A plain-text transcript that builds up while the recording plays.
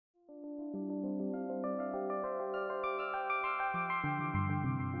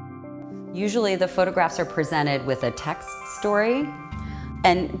Usually the photographs are presented with a text story,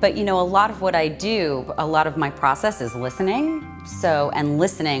 but you know, a lot of what I do, a lot of my process is listening. And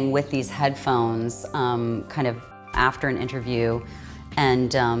listening with these headphones, kind of after an interview,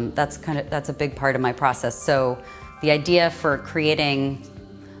 and that's a big part of my process. So the idea for creating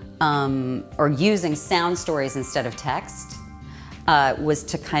or using sound stories instead of text was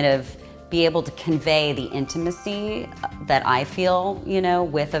to kind of be able to convey the intimacy that I feel, you know,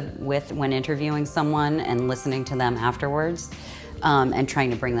 with when interviewing someone and listening to them afterwards, and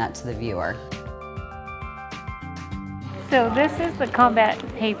trying to bring that to the viewer. So this is the combat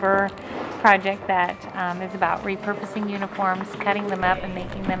paper project that is about repurposing uniforms, cutting them up and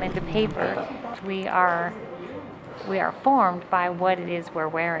making them into paper. We are formed by what it is we're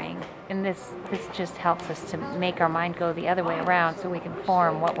wearing. And this just helps us to make our mind go the other way around so we can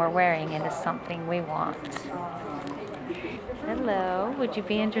form what we're wearing into something we want. Hello, would you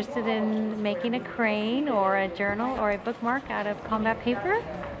be interested in making a crane or a journal or a bookmark out of combat paper?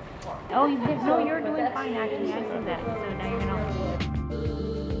 Oh, no, you're doing fine actually. I see that. So now you're gonna.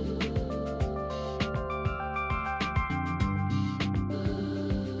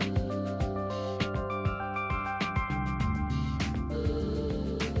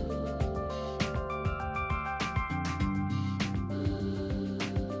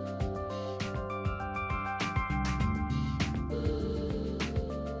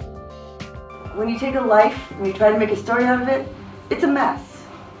 When you take a life and you try to make a story out of it, it's a mess.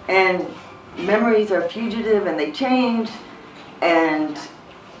 And memories are fugitive and they change. And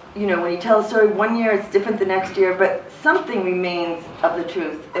you know, when you tell a story one year, it's different the next year, but something remains of the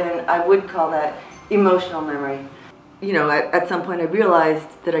truth. And I would call that emotional memory. You know, at some point I realized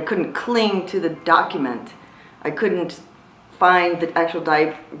that I couldn't cling to the document. I couldn't find the actual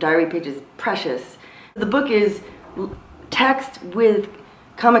diary pages precious. The book is text with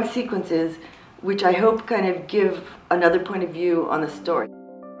comic sequences, which I hope kind of give another point of view on the story.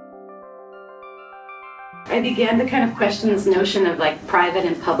 I began to kind of question this notion of like private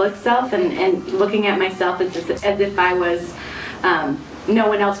and public self, and looking at myself as if I was, no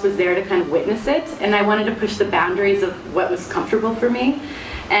one else was there to kind of witness it, and I wanted to push the boundaries of what was comfortable for me.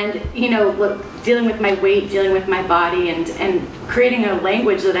 And you know, dealing with my weight, dealing with my body, and creating a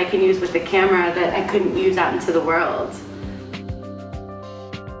language that I can use with the camera that I couldn't use out into the world.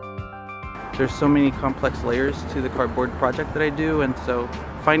 There's so many complex layers to the cardboard project that I do, and so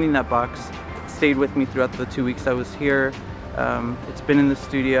finding that box stayed with me throughout the 2 weeks I was here. It's been in the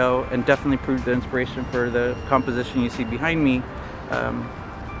studio and definitely proved the inspiration for the composition you see behind me.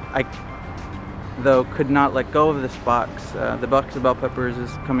 I, though, could not let go of this box. The box of bell peppers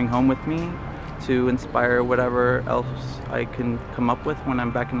is coming home with me to inspire whatever else I can come up with when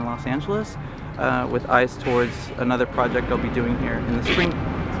I'm back in Los Angeles, with eyes towards another project I'll be doing here in the spring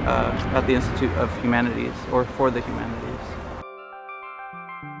at the Institute of Humanities, or for the Humanities.